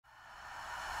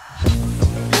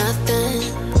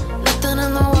Nothing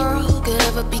in the world could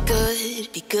ever be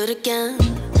good again.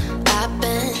 I've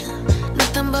been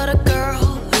nothing but a girl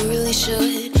who really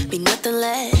should be nothing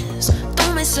less.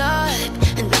 Don't mess up,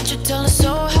 and don't you tell us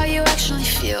so how you actually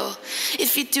feel.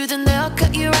 If you do, then they'll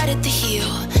cut you right at the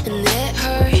heel, and it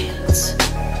hurts.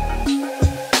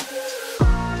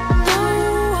 No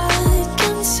one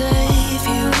can save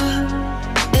you.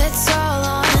 It's all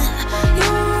on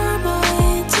your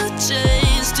mind to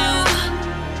change too.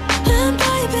 And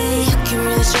baby, you can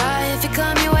really try if you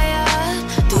climb your way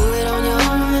up. Do it on your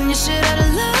own and you shit out of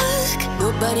luck.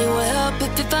 Nobody will help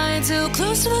if you find too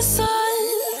close to the sun.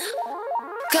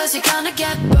 'Cause you're gonna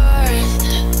get burned.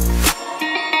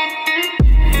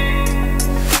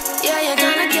 Yeah, you're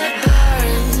gonna get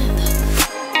burned.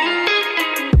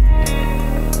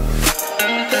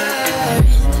 Burned.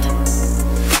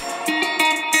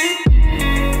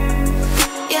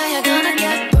 Yeah, you're gonna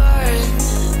get burned.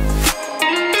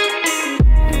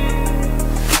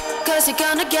 'Cause you're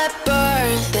gonna get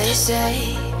burned. They say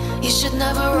you should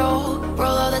never roll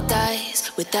all the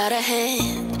dice without a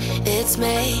hand. It's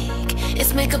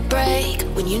make or break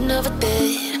when you never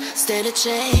did stand a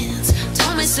chance.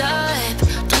 Don't mess up,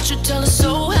 don't you tell us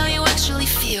so how you actually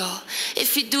feel.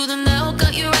 If you do, then they'll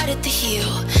cut you right at the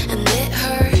heel, and it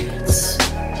hurts.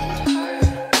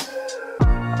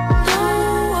 No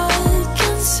one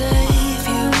can save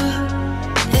you.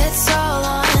 It's all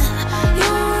on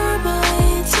your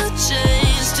mind to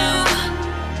change too.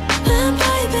 And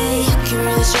baby, you can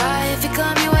really try if you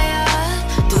climb your way up.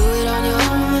 Do it on your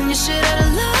own and you shit out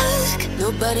of luck.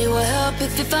 Nobody will help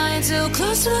if you find too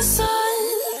close to the sun.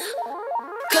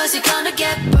 'Cause you're gonna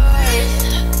get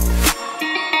burned.